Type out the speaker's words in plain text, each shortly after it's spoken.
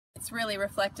It's really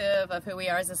reflective of who we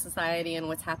are as a society and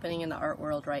what's happening in the art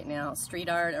world right now. Street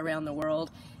art around the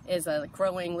world is a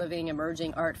growing, living,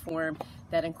 emerging art form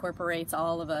that incorporates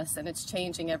all of us, and it's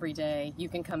changing every day. You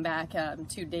can come back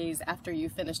 2 days after you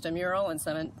finished a mural and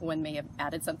someone may have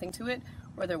added something to it,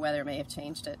 or the weather may have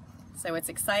changed it. So it's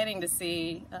exciting to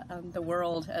see the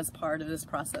world as part of this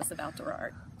process of outdoor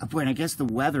art. Boy, and I guess the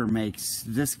weather makes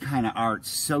this kind of art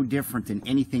so different than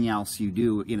anything else you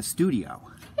do in a studio.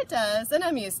 It does, and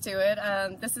I'm used to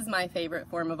it. This is my favorite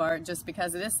form of art just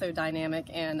because it is so dynamic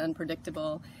and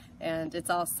unpredictable. And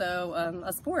it's also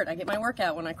a sport. I get my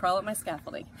workout when I crawl up my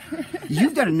scaffolding.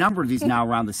 You've done a number of these now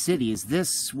around the city. Is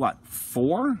this, what,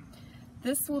 4?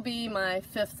 This will be my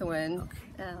 5th one.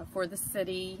 For the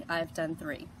city, I've done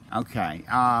 3. Okay.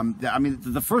 I mean,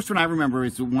 the first one I remember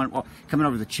is the one coming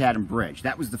over the Chatham Bridge.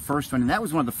 That was the first one, and that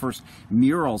was one of the first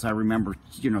murals I remember,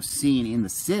 seeing in the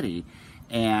city.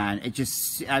 And it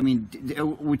just, I mean,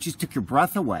 it just took your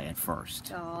breath away at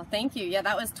first. Oh, thank you. Yeah,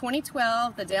 that was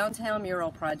 2012, the Downtown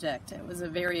Mural Project. It was a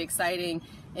very exciting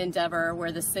endeavor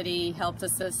where the city helped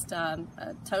assist a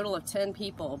total of 10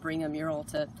 people bring a mural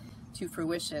to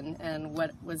fruition. And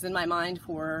what was in my mind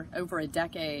for over a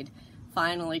decade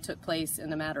finally took place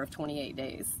in a matter of 28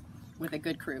 days with a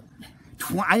good crew.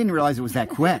 I didn't realize it was that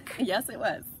quick. Yes, it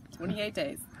was. 28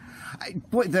 days.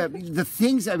 Boy, the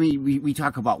things, I mean, we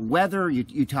talk about weather,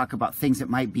 you talk about things that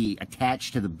might be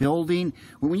attached to the building.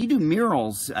 When you do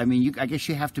murals, I mean, I guess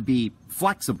you have to be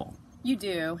flexible. You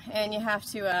do, and you have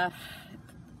to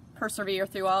persevere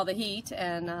through all the heat,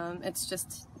 and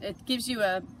it gives you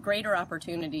a greater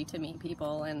opportunity to meet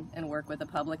people and work with the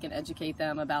public and educate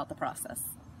them about the process.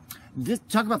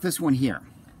 Talk about this one here.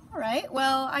 All right,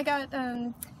 well, I got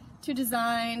to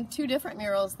design 2 different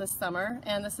murals this summer,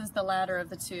 and this is the latter of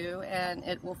the 2, and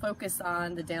it will focus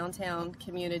on the downtown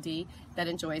community that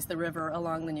enjoys the river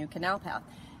along the new canal path.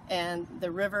 And the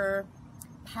river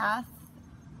path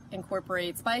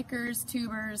incorporates bikers,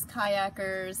 tubers,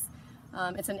 kayakers.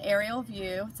 It's an aerial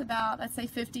view. It's about, I'd say,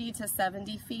 50 to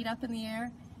 70 feet up in the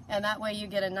air, and that way you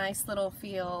get a nice little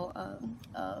feel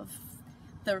of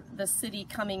the city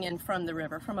coming in from the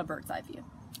river from a bird's eye view.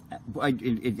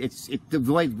 It's the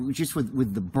way, just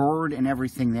with the bird and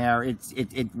everything there,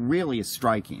 it really is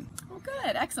striking. Well,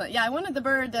 good, excellent. Yeah, I wanted the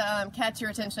bird to catch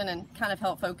your attention and kind of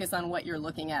help focus on what you're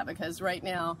looking at, because right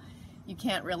now you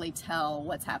can't really tell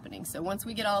what's happening. So once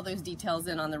we get all those details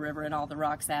in on the river and all the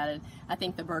rocks added, I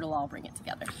think the bird will all bring it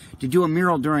together. To do a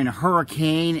mural during a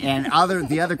hurricane and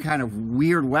the other kind of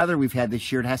weird weather we've had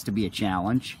this year, it has to be a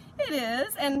challenge. It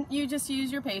is, and you just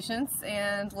use your patience,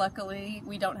 and luckily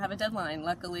we don't have a deadline.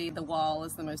 Luckily the wall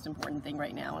is the most important thing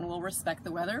right now, and we'll respect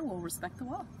the weather, we'll respect the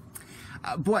wall.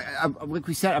 Boy, like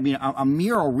we said, I mean, a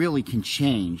mural really can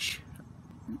change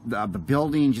the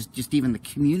building, just even the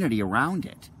community around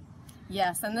it.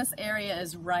 Yes, and this area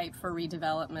is ripe for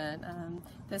redevelopment.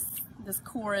 This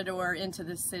corridor into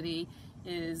the city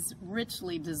is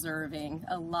richly deserving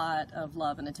a lot of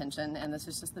love and attention, and this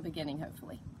is just the beginning,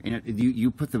 hopefully. And you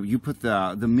put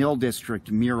the Mill District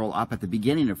mural up at the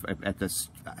beginning at the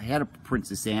head of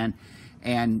Princess Anne,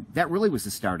 and that really was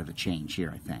the start of the change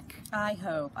here, I think. I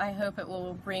hope it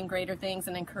will bring greater things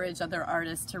and encourage other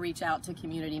artists to reach out to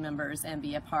community members and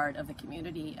be a part of the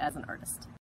community as an artist.